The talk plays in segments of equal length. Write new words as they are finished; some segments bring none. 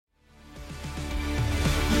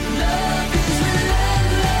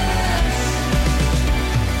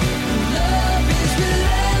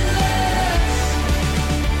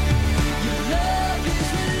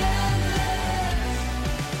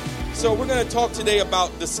talk today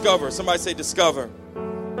about discover. Somebody say discover.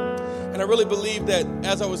 And I really believe that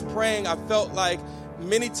as I was praying, I felt like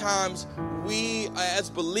many times we as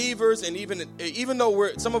believers, and even though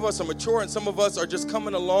some of us are mature and some of us are just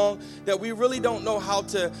coming along, that we really don't know how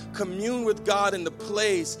to commune with God in the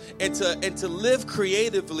place and to live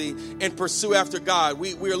creatively and pursue after God.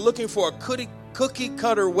 We are looking for a cookie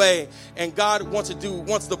cutter way, and God wants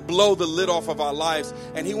to blow the lid off of our lives,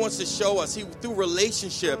 and he wants to show us through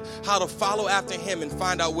relationship how to follow after him and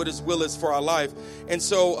find out what his will is for our life. And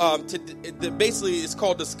so basically it's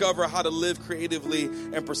called Discover How to Live Creatively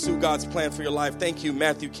and Pursue God's Plan for Your Life. Thank you,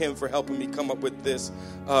 Matthew Kim, for helping me come up with this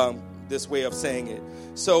way of saying it.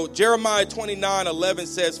 So Jeremiah 29:11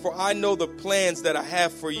 says, "For I know the plans that I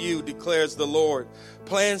have for you, declares the Lord.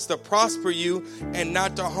 Plans to prosper you and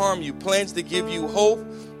not to harm you. Plans to give you hope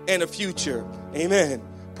and a future." Amen.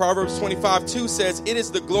 Proverbs 25:2 says, "It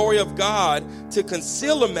is the glory of God to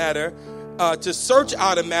conceal a matter, to search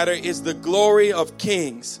out a matter is the glory of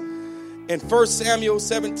kings." In 1 Samuel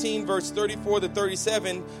 17, verse 34 to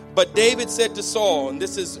 37, "But David said to Saul," and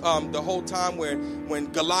this is the whole time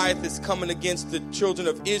when Goliath is coming against the children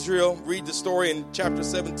of Israel. Read the story in chapter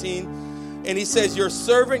 17. And he says, "Your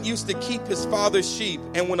servant used to keep his father's sheep,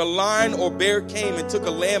 and when a lion or bear came and took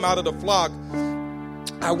a lamb out of the flock,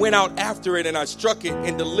 I went out after it and I struck it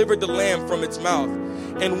and delivered the lamb from its mouth.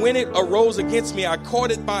 And when it arose against me, I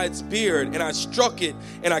caught it by its beard and I struck it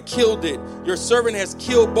and I killed it. Your servant has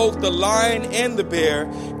killed both the lion and the bear,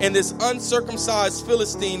 and this uncircumcised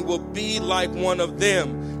Philistine will be like one of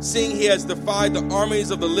them, seeing he has defied the armies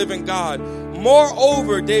of the living God.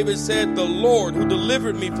 Moreover," David said, "the Lord who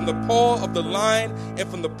delivered me from the paw of the lion and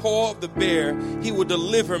from the paw of the bear, he will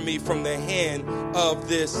deliver me from the hand of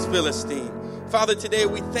this Philistine." Father, today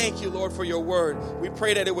we thank you, Lord, for your word. We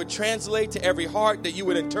pray that it would translate to every heart, that you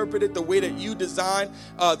would interpret it the way that you designed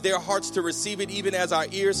their hearts to receive it, even as our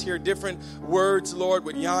ears hear different words, Lord,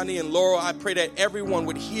 with Yanni and Laurel. I pray that everyone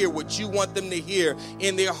would hear what you want them to hear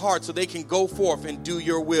in their heart so they can go forth and do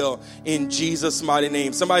your will in Jesus' mighty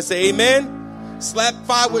name. Somebody say amen. Slap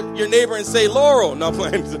five with your neighbor and say, "Laurel." No, I'm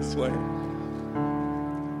playing this way.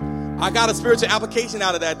 I got a spiritual application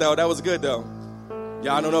out of that, though. That was good, though.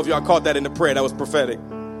 Yeah, I don't know if y'all caught that in the prayer. That was prophetic.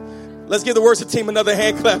 Let's give the worship team another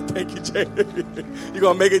hand clap. Thank you, Jay. You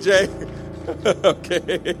gonna make it, Jay?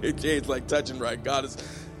 Okay. Jay's like touching right. God is.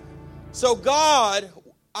 So God,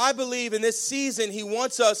 I believe in this season, he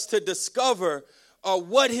wants us to discover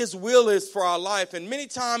what his will is for our life. And many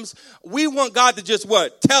times we want God to just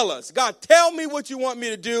what? Tell us. God, tell me what you want me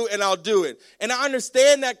to do and I'll do it. And I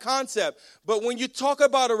understand that concept. But when you talk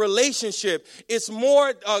about a relationship, it's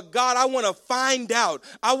more, God, I want to find out.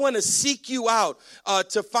 I want to seek you out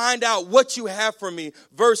to find out what you have for me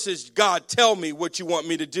versus, God, tell me what you want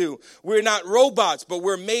me to do. We're not robots, but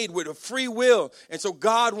we're made with a free will. And so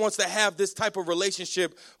God wants to have this type of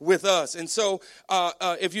relationship with us. And so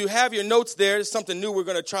if you have your notes there, there's something new we're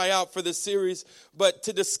going to try out for this series. But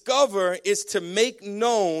to discover is to make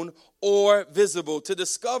known or visible. To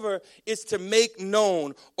discover is to make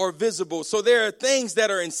known or visible. So there are things that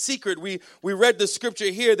are in secret. We read the scripture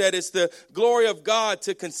here that it's the glory of God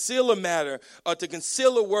to conceal a matter, to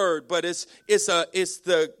conceal a word, but it's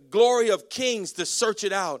the glory of kings to search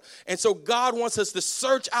it out. And so God wants us to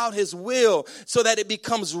search out his will so that it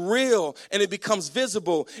becomes real and it becomes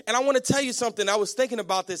visible. And I want to tell you something. I was thinking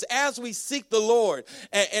about this. As we seek the Lord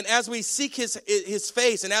and as we seek his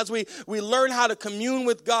face and as we learn how to commune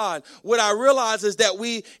with God, what I realize is that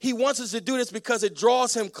he wants us to do this because it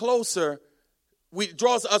draws him closer. It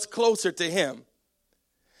draws us closer to him.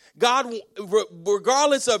 God,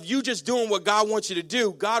 regardless of you just doing what God wants you to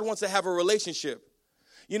do, God wants to have a relationship.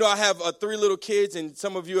 You know, I have 3 little kids, and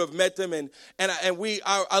some of you have met them, and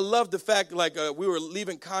I love the fact, like we were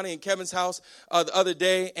leaving Connie and Kevin's house the other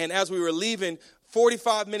day, and as we were leaving,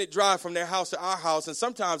 45-minute drive from their house to our house. And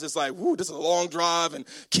sometimes it's like, whoo, this is a long drive. And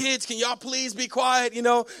kids, can y'all please be quiet, you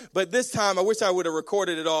know? But this time, I wish I would have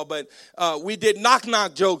recorded it all. But we did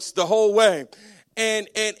knock-knock jokes the whole way. And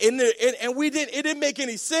we didn't, it didn't make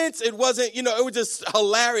any sense. It wasn't, you know, it was just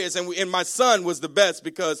hilarious. And my son was the best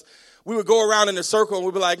because we would go around in a circle and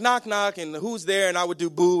we'd be like, knock, knock, and who's there? And I would do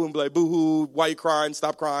boo and be like, boo-hoo, why you crying?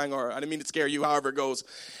 Stop crying. Or I didn't mean to scare you, however it goes.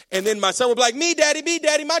 And then my son would be like, me, daddy,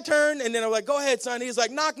 my turn. And then I'm like, go ahead, son. He's like,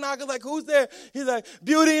 knock, knock. I'm like, who's there? He's like,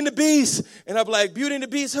 Beauty and the Beast. And I'm like, Beauty and the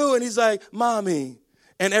Beast who? And he's like, mommy.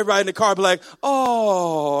 And everybody in the car be like,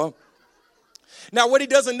 oh. Now, what he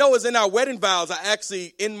doesn't know is in my wedding vows, I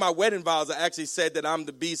actually said that I'm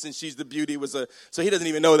the beast and she's the beauty. So he doesn't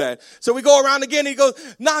even know that. So we go around again and he goes,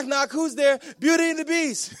 knock, knock, who's there? Beauty and the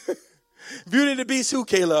Beast. Beauty and the Beast who,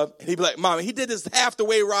 Caleb? And he'd be like, Mom, he did this half the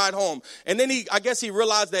way ride home. And then I guess he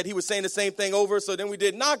realized that he was saying the same thing over. So then we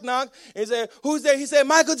did knock, knock. And he said, who's there? He said,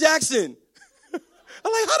 Michael Jackson.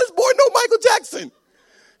 I'm like, how does boy know Michael Jackson?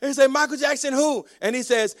 And he said, Michael Jackson who? And he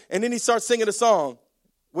says, and then he starts singing a song.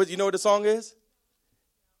 You know what the song is?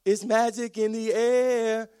 It's magic in the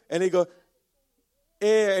air. And he goes,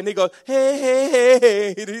 air. And he goes, hey, hey,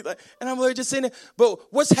 hey, hey. And I'm like, just saying it. But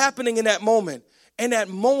what's happening in that moment? In that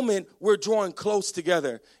moment, we're drawing close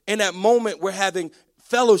together. In that moment, we're having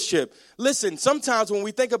fellowship. Listen, sometimes when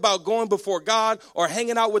we think about going before God or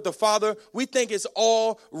hanging out with the Father, we think it's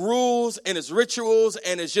all rules and it's rituals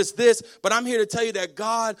and it's just this. But I'm here to tell you that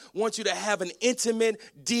God wants you to have an intimate,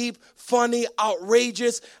 deep, funny,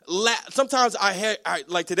 outrageous Sometimes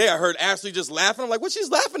like today, I heard Ashley just laughing. I'm like, what's she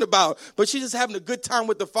laughing about? But she's just having a good time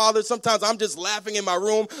with the Father. Sometimes I'm just laughing in my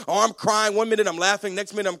room or I'm crying. One minute I'm laughing,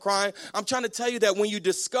 next minute I'm crying. I'm trying to tell you that when you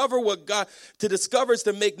discover what God, to discover is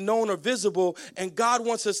to make known or visible, and God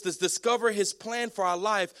wants us to discover his plan for our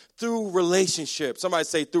life through relationship. Somebody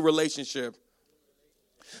say through relationship.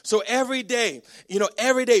 So every day,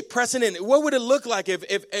 pressing in. What would it look like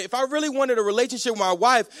if I really wanted a relationship with my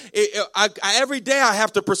wife? Every day I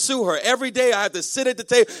have to pursue her. Every day I have to sit at the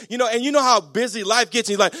table. And you know how busy life gets.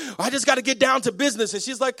 You're like, I just got to get down to business. And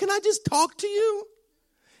she's like, can I just talk to you?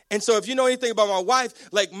 And so if you know anything about my wife,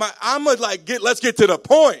 let's get to the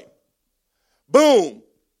point. Boom,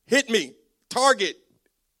 hit me, target.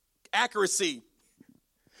 Accuracy.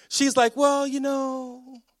 She's like, well,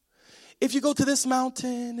 if you go to this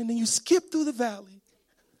mountain and then you skip through the valley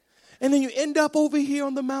and then you end up over here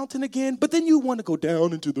on the mountain again, but then you want to go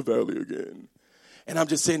down into the valley again. And I'm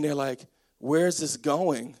just sitting there like, where's this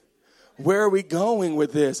going? Where are we going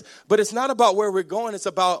with this? But it's not about where we're going. It's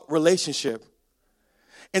about relationship.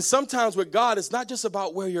 And sometimes with God, it's not just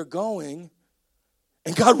about where you're going.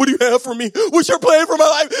 And God, what do you have for me? What's your plan for my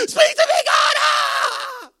life? Speak to me, God.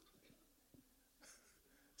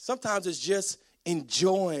 Sometimes it's just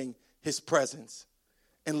enjoying his presence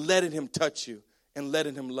and letting him touch you and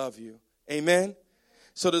letting him love you. Amen?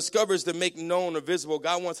 So discover is to make known or visible.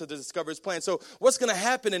 God wants us to discover his plan. So what's going to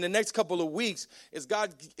happen in the next couple of weeks is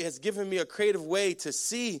God has given me a creative way to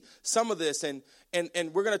see some of this. And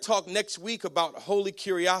we're going to talk next week about holy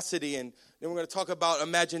curiosity. And then we're going to talk about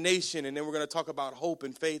imagination. And then we're going to talk about hope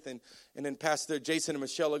and faith. And then Pastor Jason and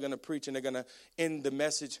Michelle are going to preach. And they're going to end the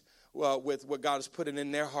message with what God has put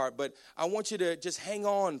in their heart. But I want you to just hang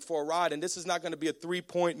on for a ride. And this is not going to be a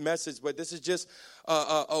 3-point message, but this is just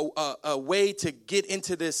a way to get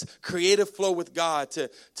into this creative flow with God,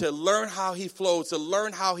 to learn how he flows, to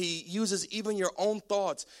learn how he uses even your own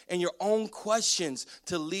thoughts and your own questions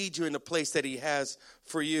to lead you in the place that he has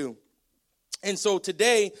for you. And so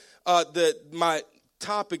today, my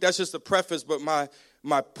topic, that's just a preface, but my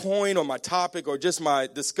point or my topic or just my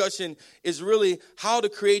discussion is really how to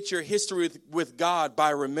create your history with God by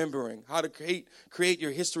remembering. How to create your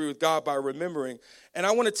history with God by remembering. And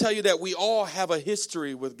I want to tell you that we all have a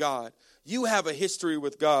history with God. You have a history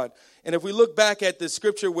with God. And if we look back at the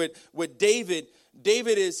scripture with David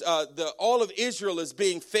is, all of Israel is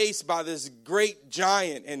being faced by this great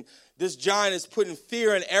giant. And this giant is putting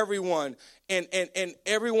fear in everyone. And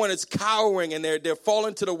everyone is cowering and they're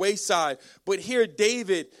falling to the wayside. But here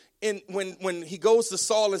David, when he goes to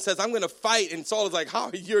Saul and says, I'm going to fight. And Saul is like,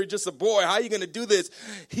 how? You're just a boy. How are you going to do this?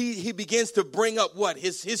 He begins to bring up what?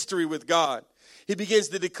 His history with God. He begins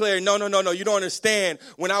to declare, no, you don't understand.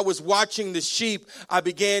 When I was watching the sheep, I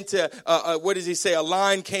began to, what does he say? A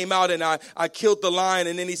lion came out and I killed the lion.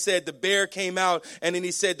 And then he said the bear came out and then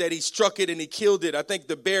he said that he struck it and he killed it. I think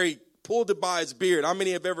the bear, he pulled it by his beard. How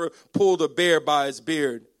many have ever pulled a bear by his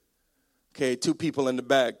beard? Okay, 2 people in the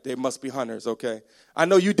back. They must be hunters, okay. I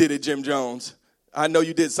know you did it, Jim Jones. I know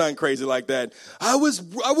you did something crazy like that. I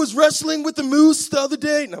was wrestling with the moose the other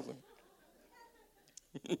day. No.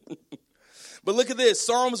 But look at this.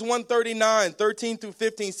 Psalms 139, 13 through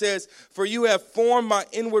 15 says, for you have formed my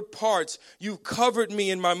inward parts. You've covered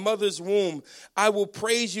me in my mother's womb. I will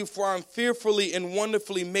praise you, for I'm fearfully and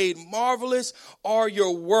wonderfully made. Marvelous are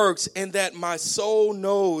your works, and that my soul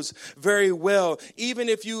knows very well. Even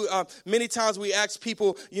if you, many times we ask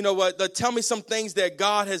people, tell me some things that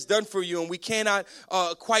God has done for you, and we cannot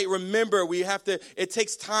quite remember. It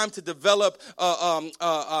takes time to develop for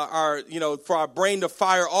our brain to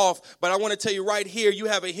fire off. But I want to tell you right here, you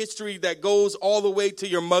have a history that goes all the way to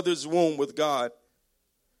your mother's womb with God.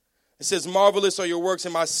 It says, marvelous are your works,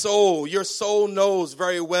 and your soul knows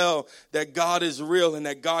very well that God is real and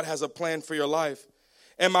that God has a plan for your life.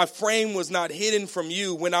 And my frame was not hidden from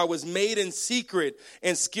you when I was made in secret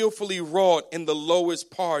and skillfully wrought in the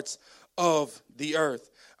lowest parts of the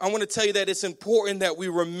earth. I want to tell you that it's important that we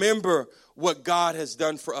remember what God has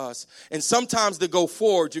done for us. And sometimes to go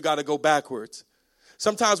forward, you got to go backwards.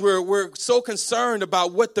 Sometimes we're so concerned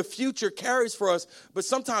about what the future carries for us, but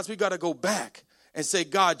sometimes we got to go back and say,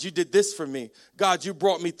 God, you did this for me. God, you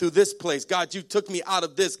brought me through this place. God, you took me out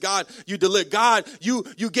of this. God, you delivered. God, you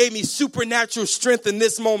gave me supernatural strength in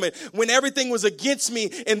this moment. When everything was against me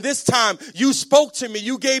in this time, you spoke to me.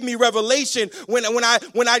 You gave me revelation. When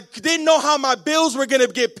I didn't know how my bills were going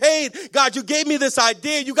to get paid, God, you gave me this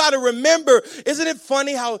idea. You got to remember, isn't it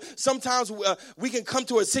funny how sometimes we can come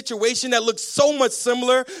to a situation that looks so much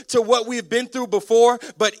similar to what we've been through before,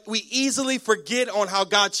 but we easily forget on how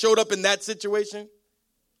God showed up in that situation?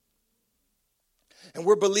 And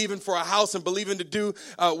we're believing for a house and believing to do,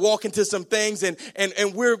 walk into some things. And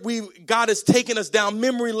God has taken us down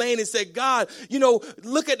memory lane and said, God,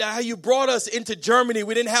 look at how you brought us into Germany.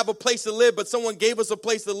 We didn't have a place to live, but someone gave us a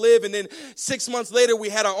place to live. And then 6 months later, we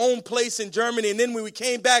had our own place in Germany. And then when we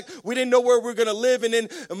came back, we didn't know where we were going to live. And then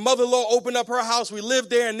mother-in-law opened up her house. We lived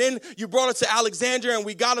there. And then you brought us to Alexandria and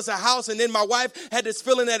we got us a house. And then my wife had this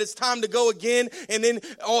feeling that it's time to go again. And then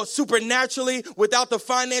all supernaturally, without the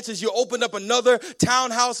finances, you opened up another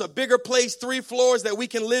townhouse, a bigger place, 3 floors that we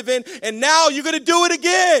can live in. And now you're going to do it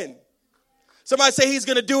again. Somebody say he's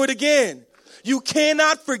going to do it again. You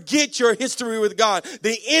cannot forget your history with God.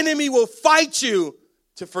 The enemy will fight you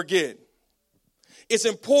to forget. It's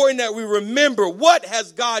important that we remember what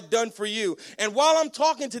has God done for you. And while I'm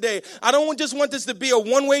talking today, I don't just want this to be a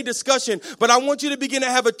one-way discussion, but I want you to begin to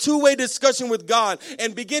have a two-way discussion with God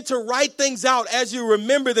and begin to write things out as you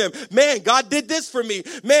remember them. Man, God did this for me.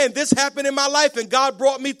 Man, this happened in my life and God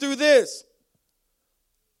brought me through this.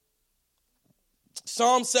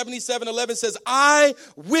 Psalm 77:11 says, I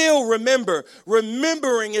will remember.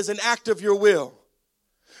 Remembering is an act of your will.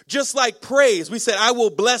 Just like praise, we said, I will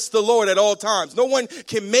bless the Lord at all times. No one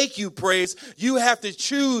can make you praise. You have to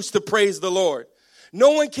choose to praise the Lord.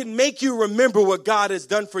 No one can make you remember what God has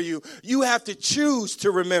done for you. You have to choose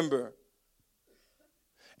to remember.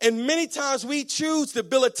 And many times we choose to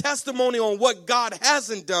build a testimony on what God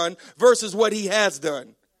hasn't done versus what he has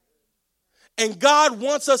done. And God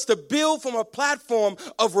wants us to build from a platform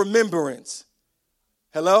of remembrance.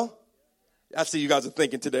 Hello? I see you guys are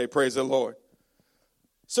thinking today. Praise the Lord.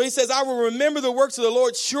 So he says, I will remember the works of the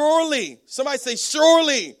Lord surely. Somebody say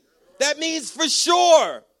surely. That means for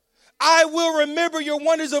sure. I will remember your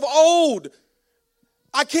wonders of old.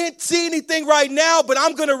 I can't see anything right now, but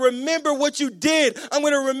I'm going to remember what you did. I'm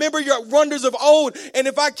going to remember your wonders of old. And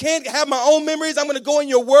if I can't have my own memories, I'm going to go in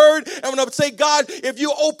your word. I'm going to say, God, if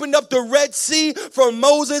you opened up the Red Sea for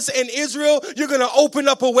Moses and Israel, you're going to open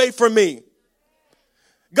up a way for me.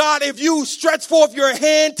 God, if you stretch forth your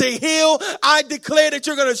hand to heal, I declare that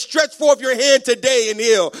you're going to stretch forth your hand today and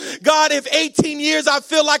heal. God, if 18 years I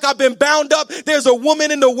feel like I've been bound up, there's a woman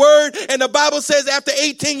in the word, and the Bible says after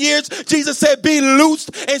 18 years, Jesus said, be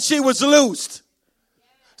loosed, and she was loosed.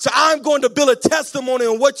 So I'm going to build a testimony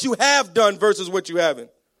on what you have done versus what you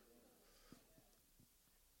haven't.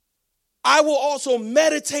 I will also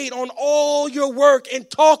meditate on all your work and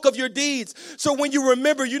talk of your deeds. So when you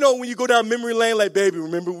remember, when you go down memory lane, like, baby,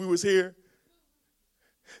 remember we was here?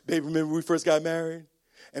 Baby, remember we first got married?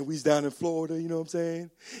 And we was down in Florida, you know what I'm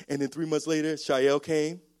saying? And then 3 months later, Shael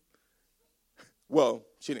came. Well,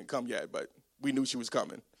 she didn't come yet, but we knew she was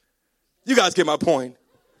coming. You guys get my point.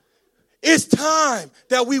 It's time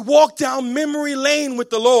that we walk down memory lane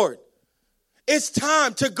with the Lord. It's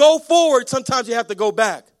time to go forward. Sometimes you have to go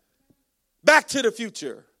back. Back to the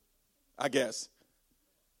future, I guess.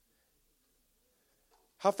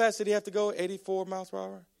 How fast did he have to go? 84 miles per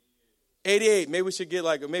hour? 88. Maybe we should get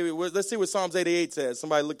let's see what Psalms 88 says.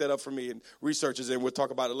 Somebody look that up for me and researches it, and we'll talk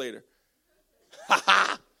about it later.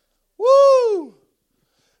 Woo!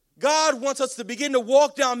 God wants us to begin to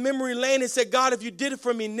walk down memory lane and say, God, if you did it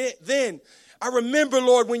for me then, I remember,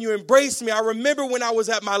 Lord, when you embraced me. I remember when I was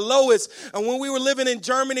at my lowest and when we were living in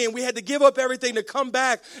Germany and we had to give up everything to come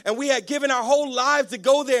back, and we had given our whole lives to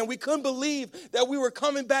go there, and we couldn't believe that we were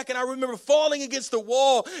coming back. And I remember falling against the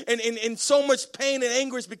wall and in so much pain and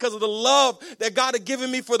anguish because of the love that God had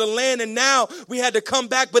given me for the land. And now we had to come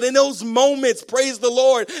back. But in those moments, praise the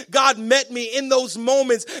Lord, God met me in those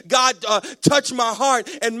moments. God touched my heart.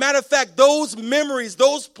 And matter of fact, those memories,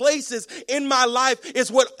 those places in my life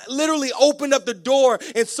is what literally opened up the door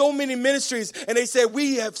in so many ministries. And they said,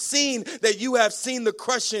 we have seen that you have seen the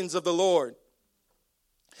crushings of the Lord.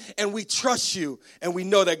 And we trust you, and we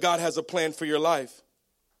know that God has a plan for your life.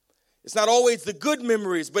 It's not always the good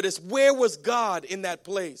memories, but it's where was God in that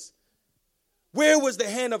place? Where was the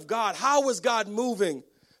hand of God? How was God moving?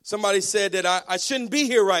 Somebody said that I shouldn't be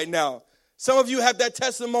here right now. Some of you have that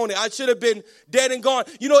testimony. I should have been dead and gone.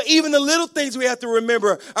 You know, even the little things we have to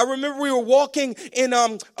remember. I remember we were walking in,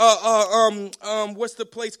 what's the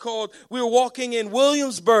place called? We were walking in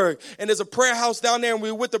Williamsburg, and there's a prayer house down there, and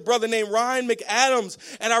we were with a brother named Ryan McAdams.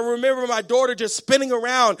 And I remember my daughter just spinning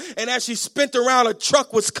around, and as she spent around, a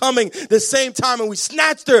truck was coming the same time, and we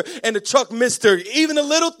snatched her, and the truck missed her. Even the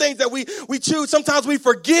little things that we choose, sometimes we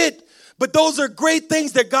forget. But those are great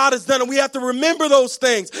things that God has done, and we have to remember those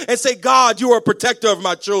things and say, God, you are a protector of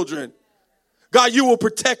my children. God, you will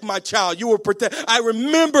protect my child. You will protect. I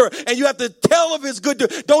remember, and you have to tell of his good.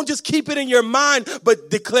 Don't just keep it in your mind,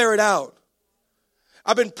 but declare it out.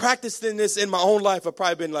 I've been practicing this in my own life. I've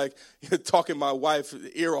probably been like talking my wife's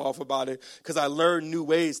ear off about it because I learned new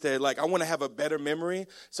ways that I want to have a better memory.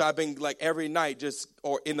 So I've been every night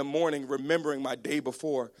or in the morning remembering my day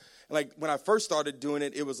before. When I first started doing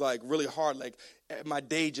it, it was really hard. My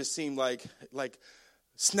day just seemed like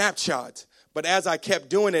snapshots. But as I kept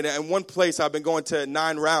doing it, in one place I've been going to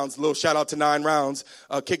 9 rounds. Little shout out to 9 rounds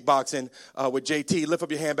kickboxing with JT. Lift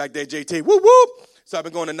up your hand back there, JT. Whoop whoop. So I've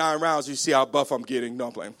been going to 9 rounds. You see how buff I'm getting. No,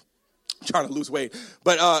 I'm playing. Trying to lose weight.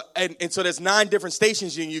 But and so there's 9 different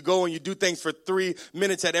stations, and you go and you do things for 3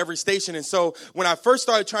 minutes at every station. And so when I first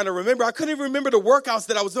started trying to remember, I couldn't even remember the workouts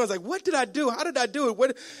that I was doing. I was like, what did I do? How did I do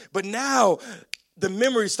it? But now the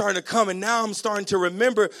memory's starting to come, and now I'm starting to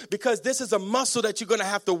remember, because this is a muscle that you're going to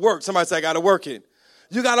have to work. Somebody say, I got to work it.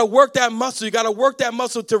 You got to work that muscle. You got to work that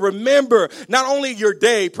muscle to remember not only your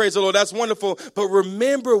day, praise the Lord, that's wonderful, but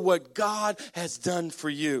remember what God has done for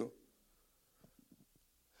you.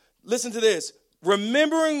 Listen to this.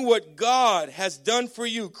 Remembering what God has done for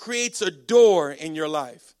you creates a door in your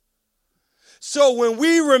life. So when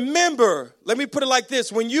we remember, let me put it like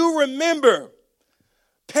this. When you remember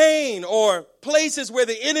pain or places where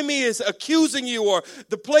the enemy is accusing you, or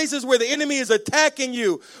the places where the enemy is attacking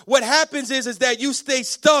you, what happens is that you stay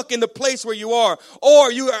stuck in the place where you are,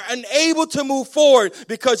 or you are unable to move forward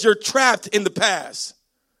because you're trapped in the past.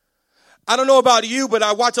 I don't know about you, but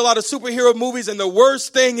I watch a lot of superhero movies, and the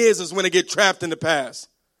worst thing is when they get trapped in the past.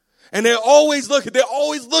 And they're always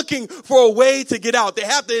looking for a way to get out. They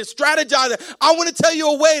have to strategize. I want to tell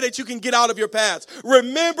you a way that you can get out of your past.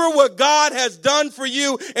 Remember what God has done for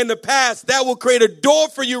you in the past. That will create a door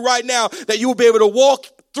for you right now that you will be able to walk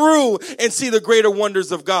through and see the greater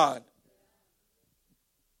wonders of God.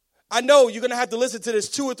 I know you're going to have to listen to this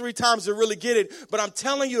 2 or 3 times to really get it, but I'm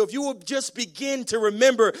telling you, if you will just begin to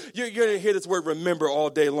remember, you're going to hear this word remember all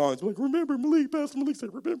day long. It's like, remember, Malik, Pastor Malik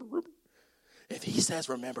said, remember. If he says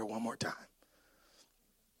remember one more time.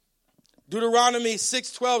 Deuteronomy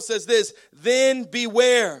 6:12 says this, then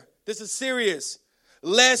beware, this is serious,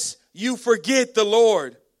 lest you forget the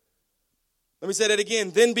Lord. Let me say that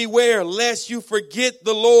again. Then beware, lest you forget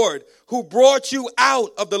the Lord who brought you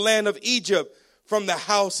out of the land of Egypt from the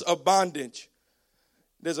house of bondage.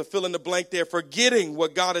 There's a fill in the blank there. Forgetting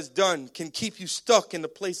what God has done can keep you stuck in the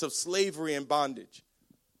place of slavery and bondage.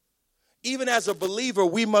 Even as a believer,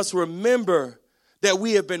 we must remember that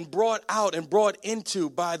we have been brought out and brought into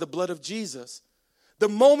by the blood of Jesus. The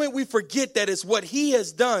moment we forget that it's what he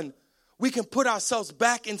has done, we can put ourselves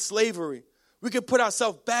back in slavery. We can put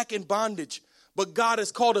ourselves back in bondage. But God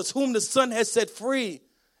has called us, whom the Son has set free,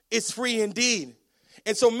 is free indeed.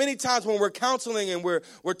 And so many times when we're counseling and we're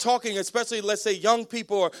talking, especially, let's say, young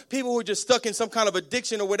people or people who are just stuck in some kind of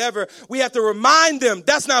addiction or whatever, we have to remind them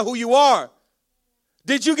that's not who you are.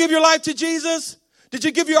 Did you give your life to Jesus? Did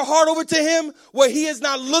you give your heart over to him? Well, he is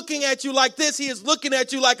not looking at you like this. He is looking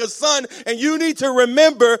at you like a son. And you need to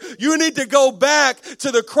remember, you need to go back to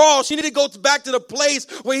the cross. You need to go back to the place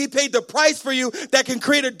where he paid the price for you that can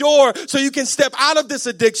create a door so you can step out of this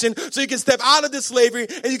addiction, so you can step out of this slavery,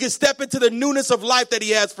 and you can step into the newness of life that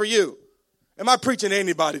he has for you. Am I preaching to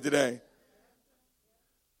anybody today?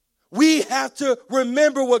 We have to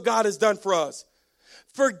remember what God has done for us.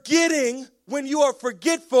 Forgetting, when you are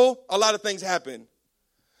forgetful, a lot of things happen.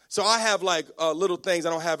 So I have little things. I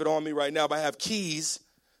don't have it on me right now, but I have keys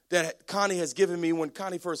that Connie has given me when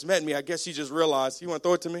Connie first met me. I guess she just realized. You want to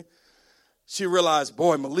throw it to me? She realized,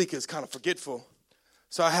 boy, Malika is kind of forgetful.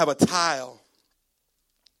 So I have a tile,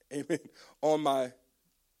 amen, on my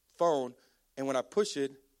phone. And when I push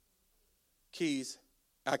it, keys,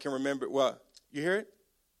 I can remember. What? You hear it?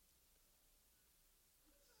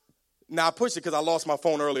 Now, I pushed it because I lost my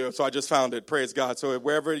phone earlier, so I just found it. Praise God. So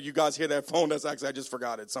wherever you guys hear that phone, that's actually, I just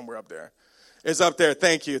forgot it somewhere up there. It's up there.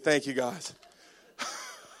 Thank you. Thank you, guys.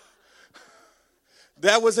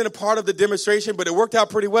 That wasn't a part of the demonstration, but it worked out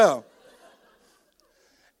pretty well.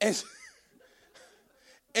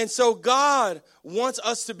 And so God wants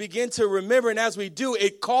us to begin to remember, and as we do,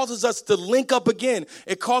 it causes us to link up again.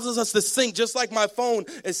 It causes us to sync, just like my phone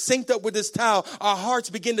is synced up with this towel. Our hearts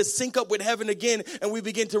begin to sync up with heaven again, and we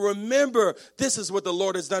begin to remember, this is what the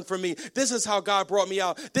Lord has done for me. This is how God brought me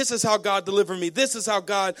out. This is how God delivered me. This is how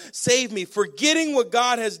God saved me. Forgetting what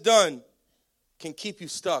God has done can keep you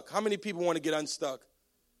stuck. How many people want to get unstuck?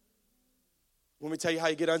 Let me tell you how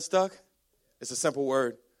you get unstuck. It's a simple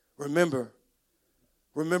word. Remember.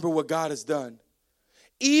 Remember what God has done.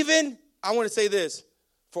 Even, I want to say this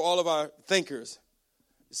for all of our thinkers.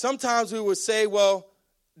 Sometimes we would say, well,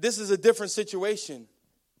 this is a different situation.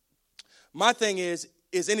 My thing is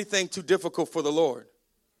anything too difficult for the Lord?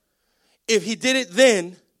 If he did it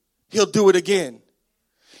then, he'll do it again.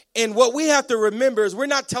 And what we have to remember is we're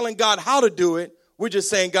not telling God how to do it. We're just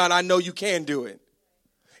saying, God, I know you can do it.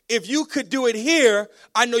 If you could do it here,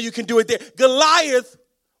 I know you can do it there. Goliath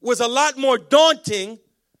was a lot more daunting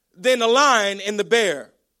than the lion and the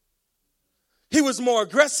bear. He was more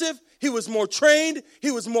aggressive, he was more trained,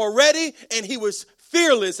 he was more ready, and he was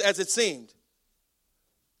fearless as it seemed.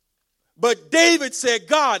 But David said,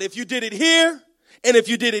 God, if you did it here, and if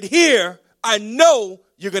you did it here, I know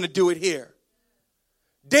you're going to do it here.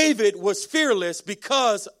 David was fearless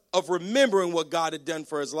because of remembering what God had done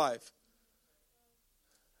for his life.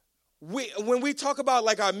 When we talk about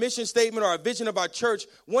like our mission statement or our vision of our church,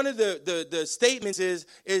 one of the statements is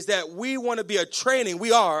that we want to be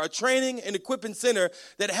we are a training and equipping center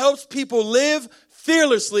that helps people live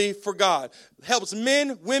fearlessly for God. Helps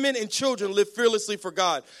men, women, and children live fearlessly for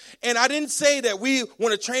God. And I didn't say that we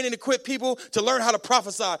want to train and equip people to learn how to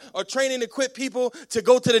prophesy or train and equip people to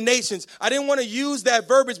go to the nations. I didn't want to use that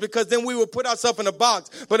verbiage because then we would put ourselves in a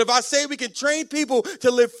box. But if I say we can train people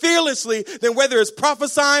to live fearlessly, then whether it's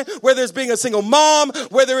prophesying, whether it's being a single mom,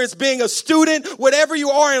 whether it's being a student, whatever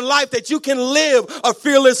you are in life, that you can live a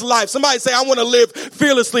fearless life. Somebody say, I want to live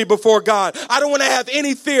fearlessly before God. I don't want to have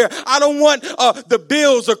any fear. I don't want the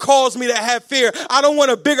bills to cause me to have fear. I don't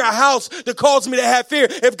want a bigger house to cause me to have fear.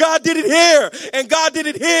 If God did it here and God did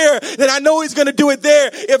it here, then I know he's going to do it there.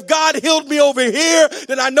 If God healed me over here,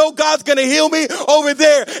 then I know God's going to heal me over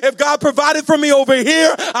there. If God provided for me over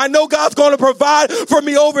here, I know God's going to provide for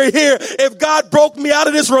me over here. If God broke me out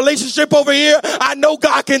of this relationship over here, I know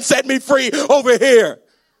God can set me free over here.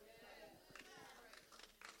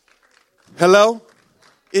 Hello?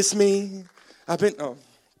 It's me.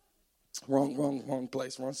 Wrong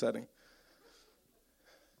place, wrong setting.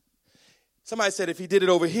 Somebody said if he did it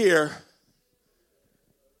over here,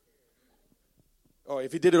 or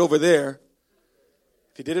if he did it over there,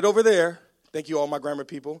 thank you all my grammar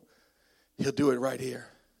people, he'll do it right here.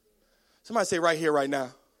 Somebody say right here, right now.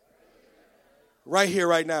 Right here,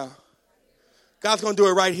 right now. God's going to do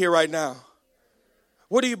it right here, right now.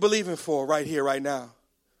 What are you believing for right here, right now?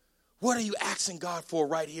 What are you asking God for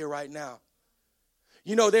right here, right now?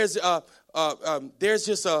 You know, there's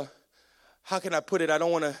just a, how can I put it? I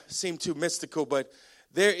don't want to seem too mystical, but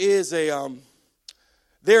there is a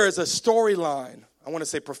storyline. I want to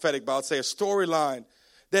say prophetic, but I'll say a storyline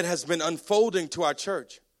that has been unfolding to our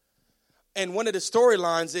church. And one of the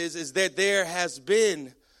storylines is that there has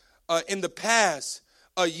been, in the past,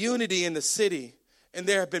 a unity in the city. And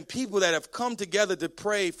there have been people that have come together to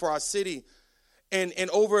pray for our city. And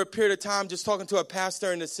over a period of time, just talking to a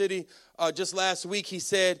pastor in the city just last week, he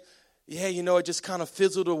said, yeah, you know, it just kind of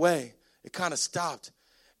fizzled away. It kind of stopped.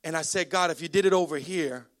 And I said, God, if you did it over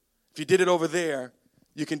here, if you did it over there,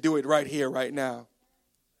 you can do it right here, right now.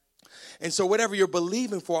 And so whatever you're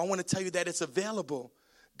believing for, I want to tell you that it's available.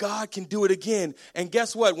 God can do it again. And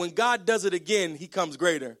guess what? When God does it again, he comes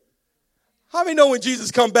greater. How many know when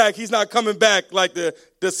Jesus comes back, he's not coming back like the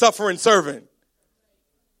suffering servant?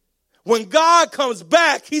 When God comes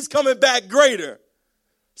back, he's coming back greater.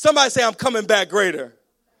 Somebody say, I'm coming back greater.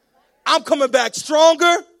 I'm coming back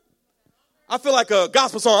stronger. I feel like a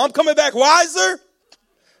gospel song. I'm coming back wiser.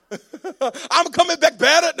 I'm coming back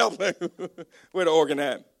better. No, where the organ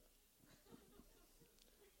at?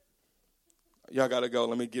 Y'all got to go.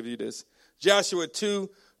 Let me give you this. Joshua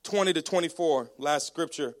 2:20-24, last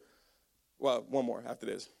scripture. Well, one more after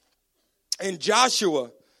this. In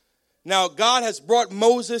Joshua, now God has brought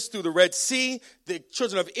Moses through the Red Sea, the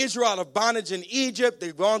children of Israel out of bondage in Egypt.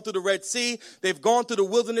 They've gone through the Red Sea. They've gone through the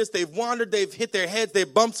wilderness. They've wandered. They've hit their heads.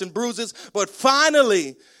 They've bumps and bruises. But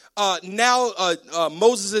finally,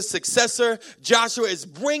 Moses' successor, Joshua, is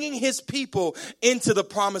bringing his people into the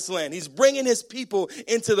promised land. He's bringing his people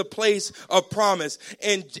into the place of promise.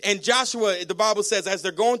 And Joshua, the Bible says, as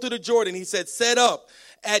they're going through the Jordan, he said, set up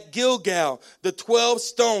at Gilgal the 12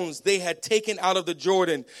 stones they had taken out of the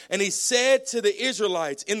Jordan. And he said to the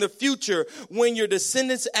Israelites, in the future, when your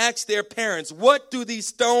descendants ask their parents, what do these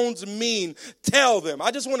stones mean? Tell them.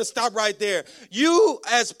 I just want to stop right there. You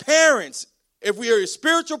as parents, if we are your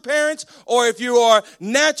spiritual parents or if you are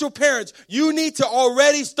natural parents, you need to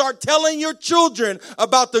already start telling your children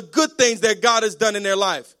about the good things that God has done in their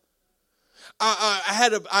life.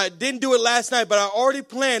 I didn't do it last night, but I already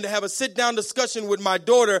planned to have a sit-down discussion with my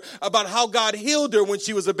daughter about how God healed her when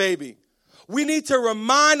she was a baby. We need to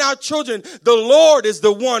remind our children the Lord is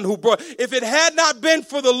the one who brought. If it had not been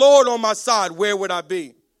for the Lord on my side, where would I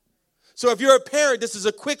be? So if you're a parent, this is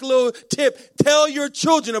a quick little tip. Tell your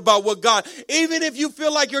children about what God, even if you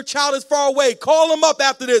feel like your child is far away, call them up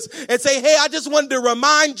after this and say, hey, I just wanted to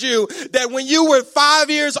remind you that when you were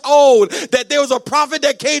 5 years old, that there was a prophet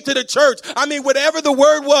that came to the church. I mean, whatever the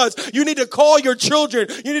word was, you need to call your children.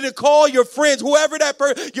 You need to call your friends, whoever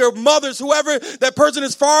your mothers, whoever that person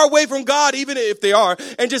is far away from God, even if they are,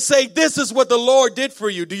 and just say, this is what the Lord did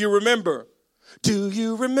for you. Do you remember? Do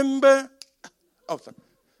you remember? Oh, sorry.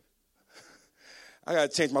 I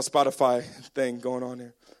got to change my Spotify thing going on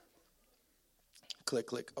there.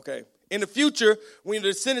 Click. Okay. In the future, when the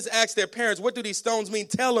descendants ask their parents, what do these stones mean?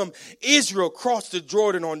 Tell them Israel crossed the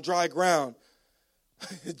Jordan on dry ground.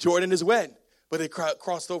 Jordan is wet, but they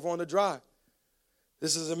crossed over on the dry.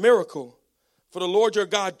 This is a miracle. For the Lord your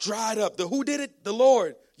God dried up. Who did it? The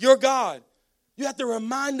Lord, your God. You have to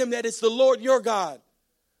remind them that it's the Lord your God.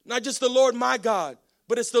 Not just the Lord my God,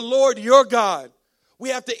 but it's the Lord your God. We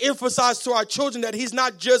have to emphasize to our children that he's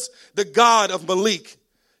not just the God of Malik.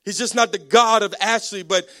 He's just not the God of Ashley,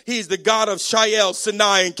 but he's the God of Shael,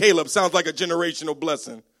 Sinai, and Caleb. Sounds like a generational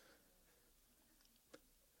blessing.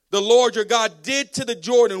 The Lord your God did to the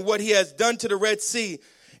Jordan what he has done to the Red Sea.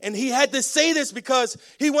 And he had to say this because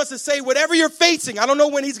he wants to say whatever you're facing. I don't know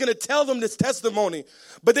when he's going to tell them this testimony,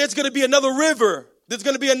 but there's going to be another river. There's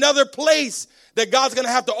going to be another place that God's going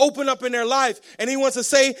to have to open up in their life. And he wants to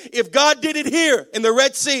say, if God did it here in the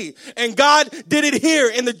Red Sea and God did it here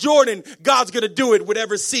in the Jordan, God's going to do it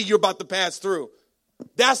whatever sea you're about to pass through.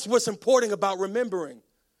 That's what's important about remembering.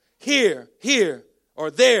 Here, or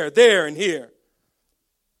there, and here.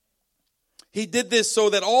 He did this so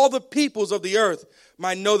that all the peoples of the earth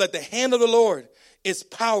might know that the hand of the Lord is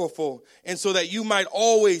powerful, and so that you might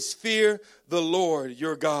always fear the Lord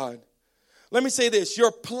your God. Let me say this,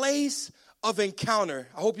 your place of encounter,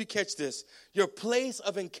 I hope you catch this, your place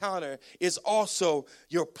of encounter is also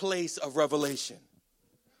your place of revelation.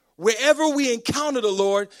 Wherever we encounter the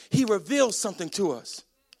Lord, he reveals something to us.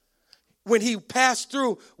 When he passed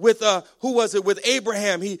through with, with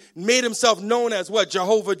Abraham, he made himself known as what?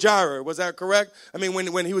 Jehovah Jireh. Was that correct? I mean,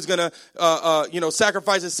 when he was going to,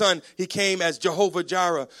 sacrifice his son, he came as Jehovah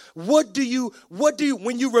Jireh. When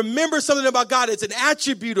you remember something about God, it's an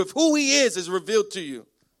attribute of who he is revealed to you.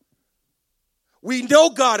 We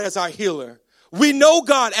know God as our healer. We know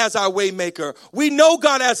God as our way maker. We know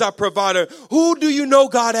God as our provider. Who do you know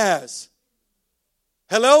God as?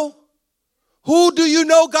 Hello? Who do you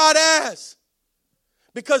know God as?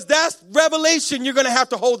 Because that's revelation, you're going to have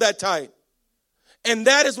to hold that tight. And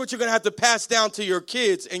that is what you're going to have to pass down to your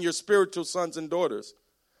kids and your spiritual sons and daughters.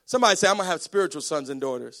 Somebody say, I'm going to have spiritual sons and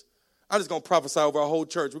daughters. I'm just going to prophesy over our whole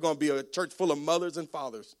church. We're going to be a church full of mothers and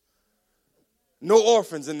fathers. No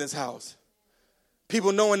orphans in this house.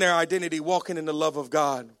 People knowing their identity, walking in the love of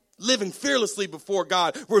God. Living fearlessly before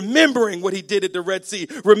God, remembering what he did at the Red Sea,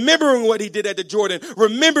 remembering what he did at the Jordan,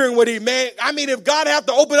 remembering what he made. I mean, if God have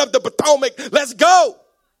to open up the Potomac, let's go.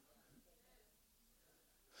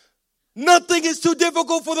 Nothing is too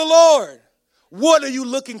difficult for the Lord. What are you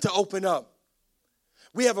looking to open up?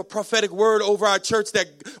 We have a prophetic word over our church that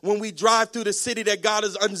when we drive through the city that God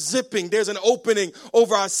is unzipping. There's an opening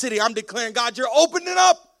over our city. I'm declaring, God, you're opening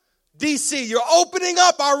up DC. You're opening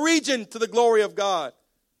up our region to the glory of God.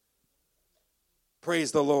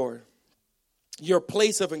 Praise the Lord. Your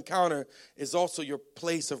place of encounter is also your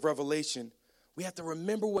place of revelation. We have to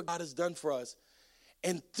remember what God has done for us.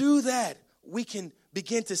 And through that, we can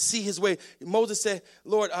begin to see his way. Moses said,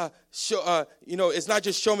 Lord, it's not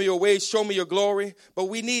just show me your ways, show me your glory. But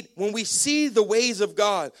when we see the ways of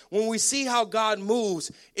God, when we see how God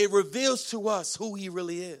moves, it reveals to us who he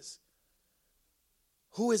really is.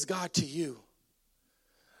 Who is God to you?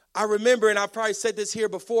 I remember, and I've probably said this here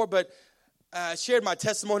before, but I shared my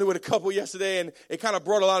testimony with a couple yesterday, and it kind of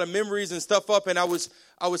brought a lot of memories and stuff up. And I was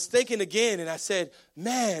thinking again, and I said,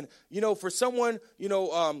 man, for someone,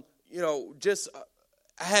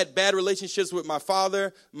 had bad relationships with my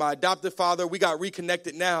father, my adopted father. We got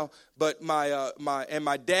reconnected now, but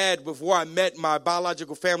my dad, before I met my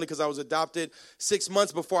biological family, because I was adopted 6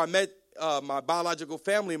 months before I met my biological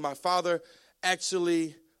family, my father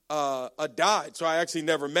actually died. So I actually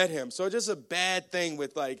never met him. So just a bad thing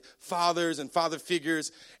with like fathers and father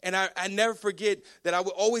figures. And I never forget that I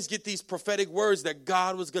would always get these prophetic words that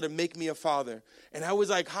God was going to make me a father. And I was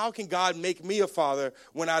like, how can God make me a father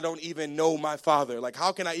when I don't even know my father? Like,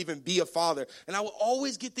 how can I even be a father? And I would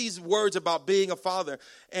always get these words about being a father.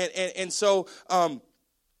 And so I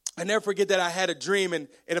never forget that I had a dream. And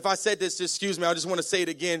if I said this, just excuse me, I just want to say it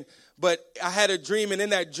again. But I had a dream, and in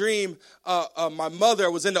that dream, my mother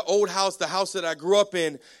was in the old house, the house that I grew up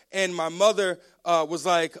in, and my mother was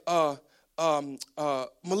like, Malik,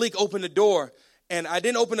 open the door. And I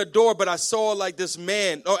didn't open the door, but I saw like this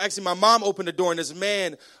man. Oh, actually, my mom opened the door, and this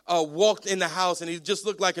man walked in the house, and he just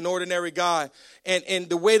looked like an ordinary guy. And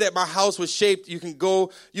the way that my house was shaped, you can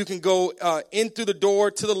go in through the door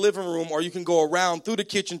to the living room, or you can go around through the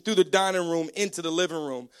kitchen, through the dining room, into the living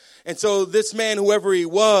room. And so this man, whoever he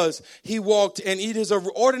was, he walked, and he was an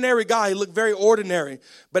ordinary guy. He looked very ordinary.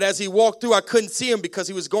 But as he walked through, I couldn't see him because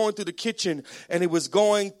he was going through the kitchen, and he was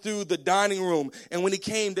going through the dining room. And when he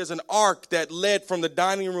came, there's an arc that led from the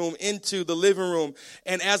dining room into the living room.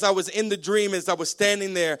 And as I was in the dream, as I was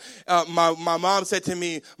standing there, my mom said to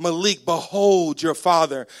me, Malik, behold your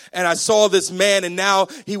father. And I saw this man, and now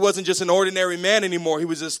he wasn't just an ordinary man anymore. He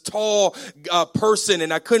was this tall person,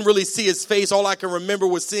 and I couldn't really see his face. All I can remember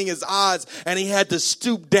was seeing his eyes, and he had to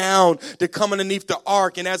stoop down to come underneath the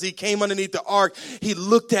ark. And as he came underneath the ark, he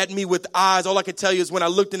looked at me with eyes. All I can tell you is when I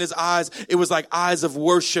looked in his eyes, it was like eyes of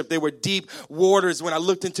worship. They were deep waters when I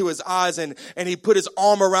looked into his eyes, and he put his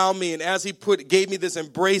arm around me. And as he gave me this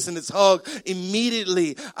embrace and this hug,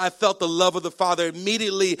 immediately I felt the love of the Father.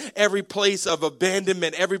 Immediately every place of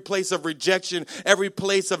abandonment, every place of rejection, every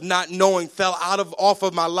place of not knowing fell off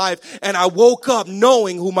of my life. And I woke up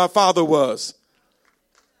knowing who my Father was.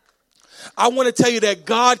 I want to tell you that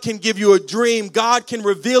God can give you a dream. God can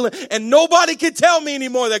reveal it. And nobody can tell me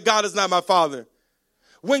anymore that God is not my Father.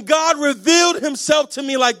 When God revealed himself to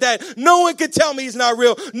me like that, no one can tell me he's not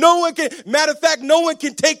real. Matter of fact, no one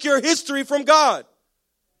can take your history from God.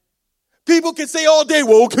 People can say all day,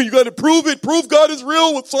 well, okay, you got to prove it. Prove God is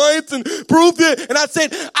real with science and prove it. And I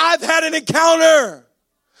said, I've had an encounter.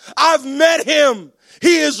 I've met him.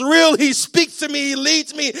 He is real. He speaks to me. He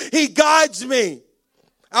leads me. He guides me.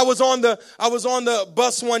 I was on the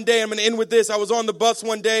bus one day. I'm going to end with this. I was on the bus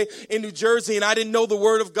one day in New Jersey, and I didn't know the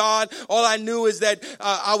word of God. All I knew is that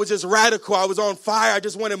I was just radical. I was on fire. I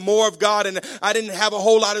just wanted more of God, and I didn't have a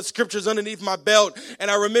whole lot of scriptures underneath my belt. And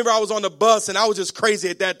I remember I was on the bus, and I was just crazy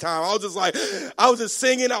at that time. I was just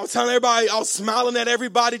singing. I was telling everybody. I was smiling at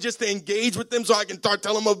everybody just to engage with them so I can start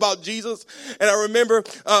telling them about Jesus. And I remember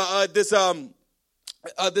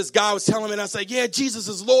this guy was telling me, and I said, yeah, Jesus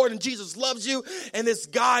is Lord and Jesus loves you. And this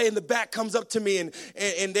guy in the back comes up to me,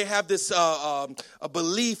 and they have this a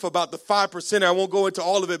belief about the 5%. I won't go into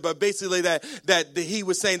all of it, but basically that he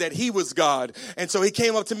was saying that he was God. And so he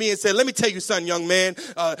came up to me and said, let me tell you something, young man.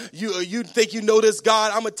 You think you know this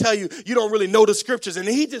God? I'm going to tell you, you don't really know the scriptures. And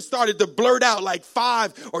he just started to blurt out like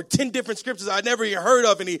 5 or 10 different scriptures I'd never even heard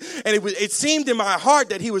of. And it seemed in my heart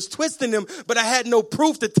that he was twisting them, but I had no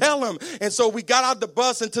proof to tell him. And so we got out the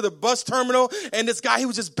bus into the bus terminal, and this guy, he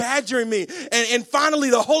was just badgering me. And finally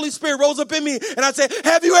the Holy Spirit rose up in me, and I said,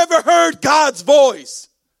 have you ever heard God's voice?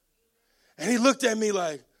 And he looked at me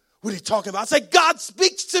like, what are you talking about? I said, God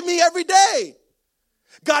speaks to me every day.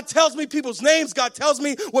 God tells me people's names. God tells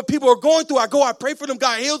me what people are going through. I pray for them.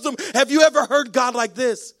 God heals them. Have you ever heard God like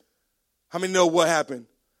this? How many know what happened?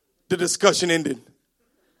 The discussion ended.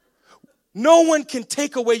 No one can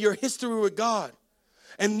take away your history with God.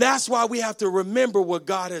 And that's why we have to remember what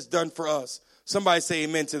God has done for us. Somebody say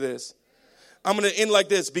amen to this. I'm going to end like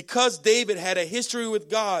this. Because David had a history with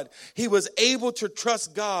God, he was able to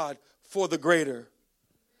trust God for the greater.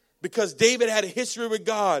 Because David had a history with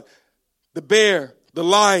God, the bear, the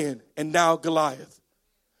lion, and now Goliath.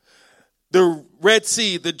 The Red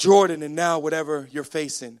Sea, the Jordan, and now whatever you're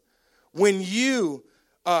facing. When you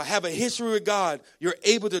have a history with God, you're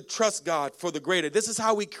able to trust God for the greater. This is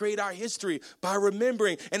how we create our history, by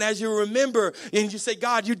remembering. And as you remember and you say,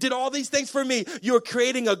 God, you did all these things for me, you're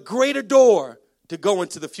creating a greater door to go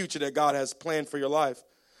into the future that God has planned for your life.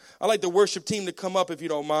 I'd like the worship team to come up if you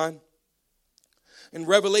don't mind. In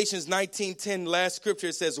Revelations 19:10, last scripture,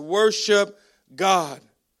 it says, worship God.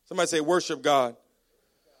 Somebody say, worship God.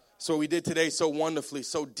 So we did today so wonderfully,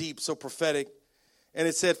 so deep, so prophetic. And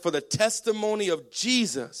it said, for the testimony of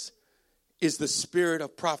Jesus is the spirit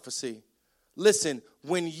of prophecy. Listen,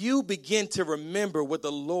 when you begin to remember what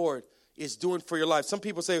the Lord is doing for your life. Some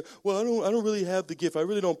people say, well, I don't really have the gift. I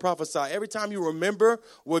really don't prophesy. Every time you remember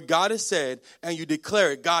what God has said and you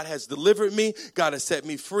declare it, God has delivered me. God has set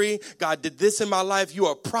me free. God did this in my life. You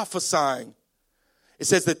are prophesying. It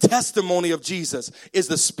says the testimony of Jesus is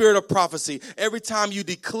the spirit of prophecy. Every time you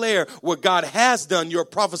declare what God has done, you're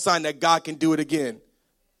prophesying that God can do it again.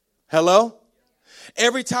 Hello?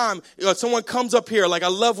 Every time someone comes up here, like I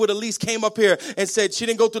love what Elise came up here and said she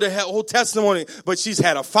didn't go through the whole testimony, but she's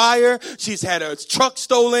had a fire, she's had a truck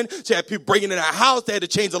stolen, she had people breaking in her house, they had to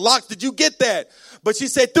change the locks. Did you get that? But she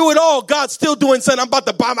said, through it all, God's still doing something. I'm about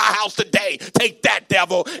to buy my house today. Take that,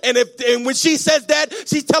 devil. And when she says that,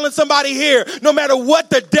 she's telling somebody here, no matter what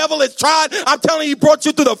the devil has tried, I'm telling you, he brought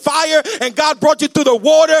you through the fire, and God brought you through the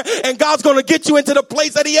water, and God's going to get you into the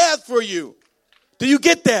place that he has for you. Do you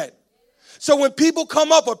get that? So when people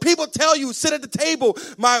come up or people tell you, sit at the table,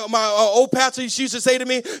 my old pastor, she used to say to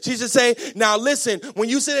me, she used to say, now listen, when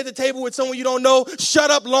you sit at the table with someone you don't know, shut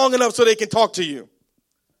up long enough so they can talk to you.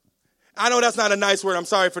 I know that's not a nice word. I'm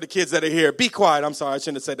sorry for the kids that are here. Be quiet. I'm sorry. I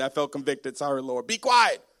shouldn't have said that. I felt convicted. Sorry, Lord. Be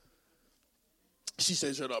quiet. She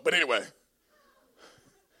said shut up. But anyway.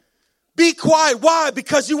 Be quiet. Why?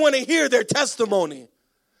 Because you want to hear their testimony.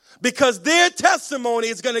 Because their testimony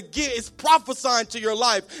is is prophesying to your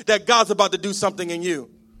life that God's about to do something in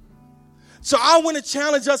you. So I want to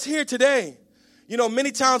challenge us here today. You know,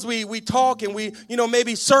 many times we talk and we,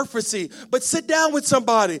 maybe surfacey, but sit down with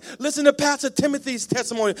somebody. Listen to Pastor Timothy's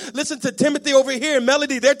testimony. Listen to Timothy over here and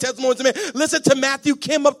Melody, their testimony. Listen to Matthew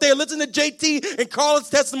Kim up there. Listen to JT and Carla's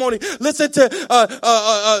testimony. Listen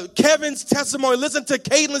to Kevin's testimony. Listen to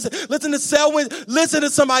Caitlin's. Listen to Selwyn. Listen to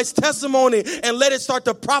somebody's testimony and let it start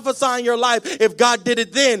to prophesy in your life. If God did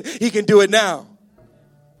it then, he can do it now.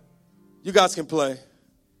 You guys can play.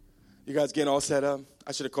 You guys getting all set up?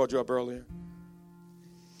 I should have called you up earlier.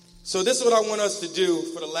 So this is what I want us to do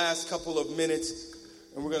for the last couple of minutes,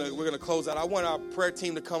 and we're gonna close out. I want our prayer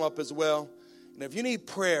team to come up as well. And if you need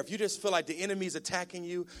prayer, if you just feel like the enemy's attacking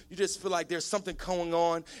you, you just feel like there's something going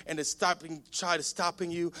on and it's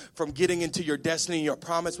stopping you from getting into your destiny and your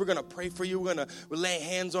promise, we're gonna pray for you. We're lay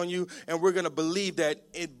hands on you, and we're gonna believe that.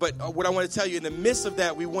 But what I want to tell you, in the midst of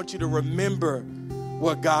that, we want you to remember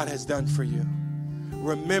what God has done for you.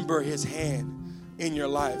 Remember his hand in your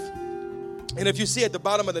life. And if you see at the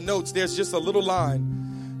bottom of the notes, there's just a little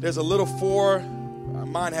line. There's a little 4.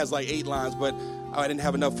 Mine has like 8 lines, but I didn't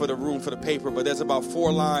have enough for the room for the paper. But there's about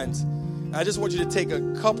 4 lines. I just want you to take a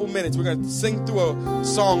couple minutes. We're going to sing through a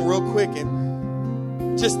song real quick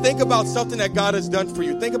and just think about something that God has done for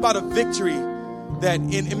you. Think about a victory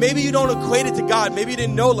and maybe you don't equate it to God. Maybe you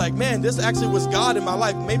didn't know, like, man, this actually was God in my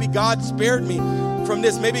life. Maybe God spared me from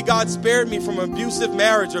this. Maybe God spared me from an abusive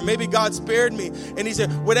marriage, or maybe God spared me. And he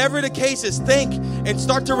said, whatever the case is, think and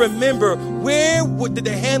start to remember, where did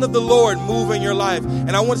the hand of the Lord move in your life?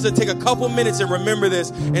 And I want us to take a couple minutes and remember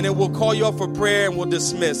this, and then we'll call you up for prayer and we'll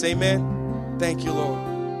dismiss. Amen. Thank you, Lord.